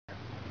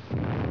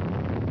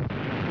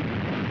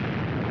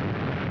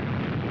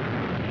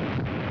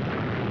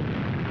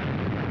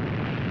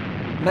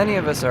Many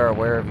of us are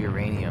aware of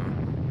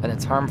uranium and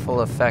its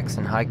harmful effects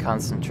in high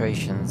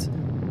concentrations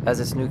as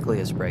its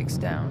nucleus breaks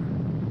down.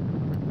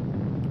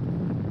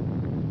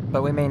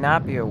 But we may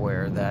not be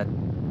aware that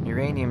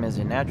uranium is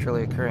a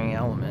naturally occurring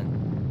element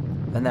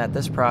and that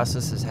this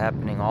process is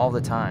happening all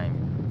the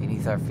time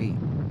beneath our feet.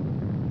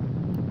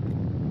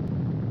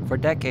 For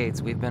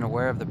decades, we've been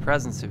aware of the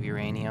presence of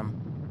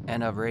uranium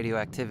and of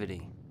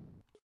radioactivity.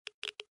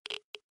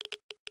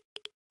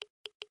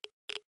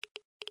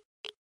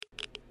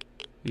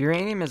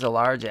 Uranium is a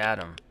large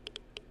atom,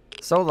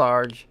 so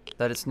large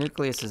that its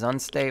nucleus is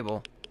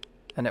unstable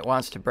and it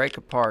wants to break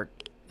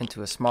apart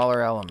into a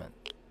smaller element.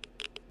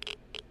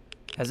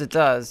 As it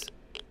does,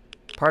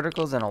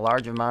 particles and a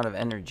large amount of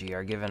energy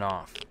are given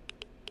off.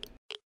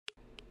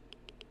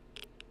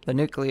 The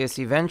nucleus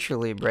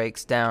eventually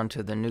breaks down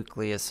to the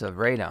nucleus of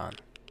radon.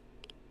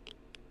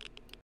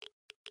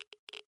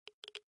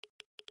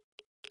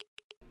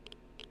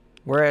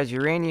 Whereas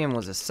uranium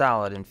was a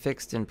solid and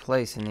fixed in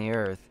place in the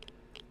Earth,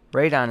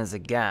 radon is a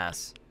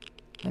gas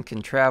and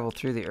can travel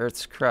through the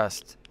Earth's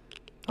crust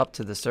up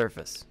to the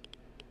surface.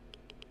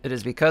 It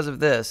is because of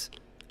this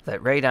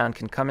that radon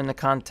can come into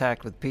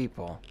contact with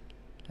people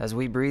as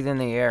we breathe in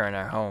the air in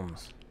our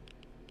homes.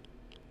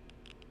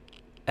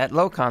 At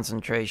low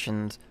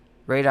concentrations,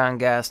 radon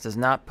gas does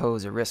not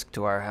pose a risk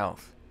to our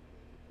health.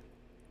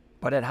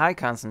 But at high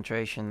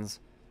concentrations,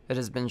 it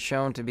has been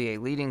shown to be a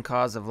leading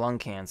cause of lung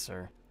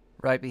cancer,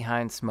 right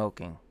behind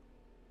smoking.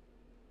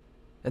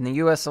 In the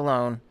U.S.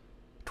 alone,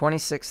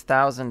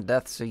 26,000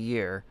 deaths a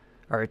year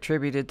are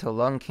attributed to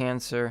lung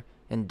cancer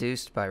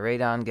induced by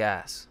radon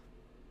gas.